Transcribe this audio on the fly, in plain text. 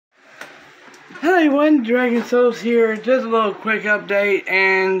Hello everyone, Dragon Souls here. Just a little quick update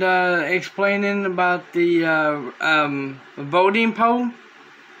and explaining about the voting poll.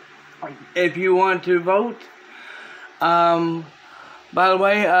 If you want to vote. By the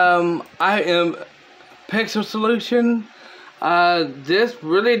way, I am Pixel Solution. This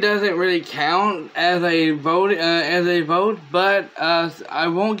really doesn't really count as a vote, but I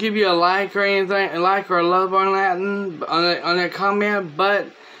won't give you a like or anything, a like or a love on that comment, but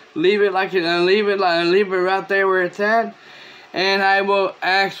leave it leave it right there where it's at, and I will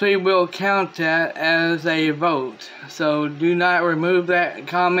count that as a vote. So do not remove that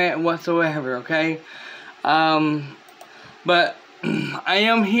comment whatsoever, okay? But I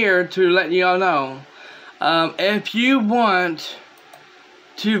am here to let y'all know, if you want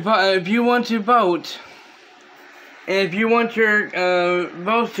to vote, and if you want your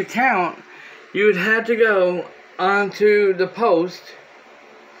votes to count, you would have to go onto the post.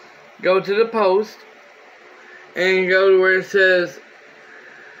 Go to the post and go to where it says,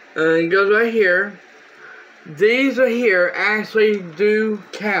 it goes right here. These are here actually do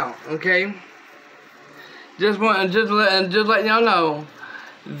count, okay? Just letting y'all know,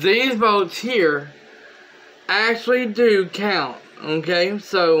 these votes here actually do count, okay?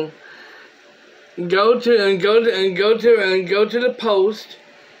 So go to the post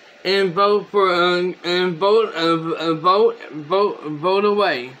and vote for vote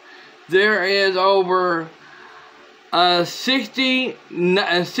away. There is over 68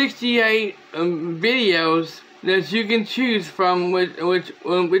 videos that you can choose from which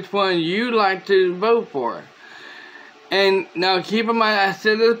one you like to vote for. And now keep in mind, I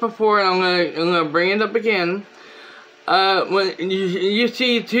said this before, and I'm gonna bring it up again. When you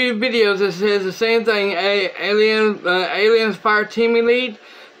see two videos that says the same thing, Aliens Fireteam Elite,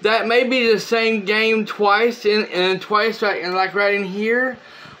 that may be the same game twice twice like right in here.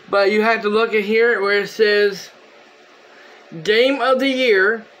 But you have to look at here where it says Game of the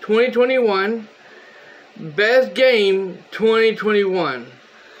Year 2021, Best Game 2021.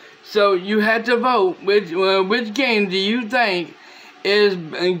 So you have to vote which game do you think is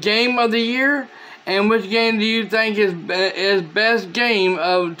Game of the Year, and which game do you think is Best Game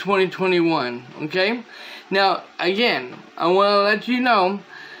of 2021. Okay. Now again, I want to let you know.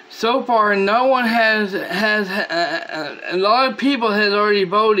 So far, no one has a lot of people has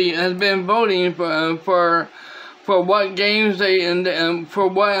been voting for what games they for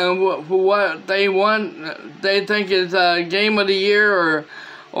what they want. They think is Game of the Year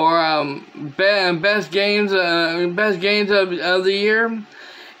or best games of the year,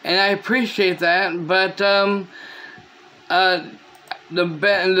 and I appreciate that. But the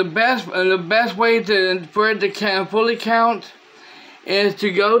best way for it to fully count is to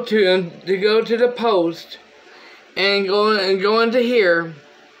go to the post and go into here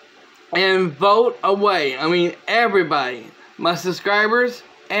and vote away. I mean, everybody, my subscribers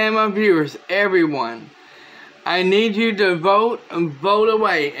and my viewers, everyone, I need you to vote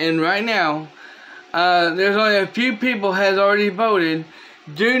away. And right now, there's only a few people has already voted.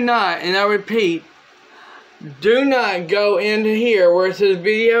 Do not, and I repeat, do not go into here where it says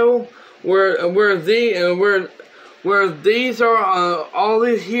video, where these are all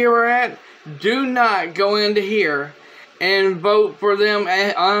these here are at. Do not go into here and vote for them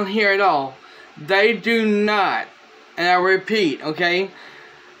on here at all. They do not, and I repeat, okay,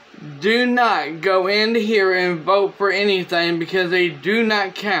 do not go into here and vote for anything, because they do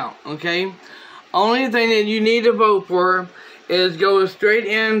not count, okay? Only thing that you need to vote for is go straight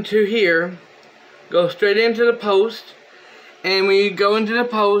into here, go straight into the post, and when you go into the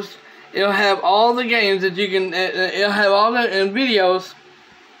post, it'll have all the games that you can, it'll have all the videos,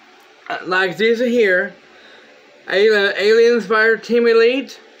 like these are here, Aliens Fireteam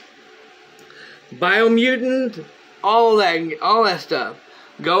Elite, Biomutant, all that stuff.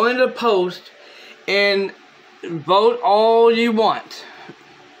 Go into post and vote all you want.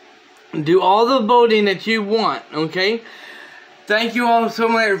 Do all the voting that you want, okay? Thank you all so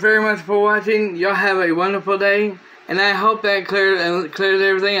very much for watching. Y'all have a wonderful day. And I hope that clears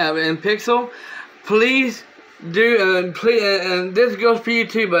everything up. And Pixel, please do, this goes for you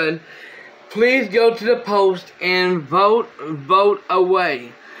too, bud. Please go to the post and vote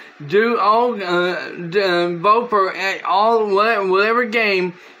away. Do all, vote for all whatever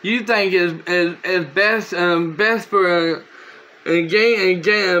game you think is best for best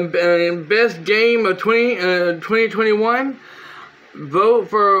game of 2021. Vote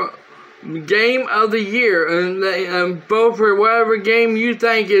for Game of the Year, and vote for whatever game you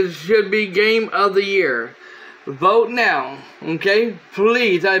think should be Game of the Year. Vote now, okay?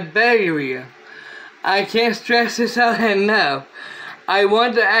 Please, I beg of you. I can't stress this out enough. I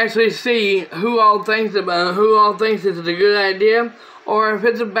want to actually see who all thinks it's a good idea or if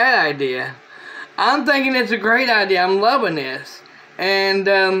it's a bad idea. I'm thinking it's a great idea. I'm loving this. And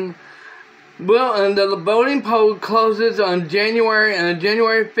the voting poll closes on January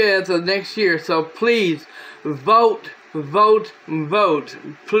 5th of next year. So please vote, vote, vote.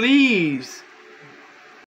 Please.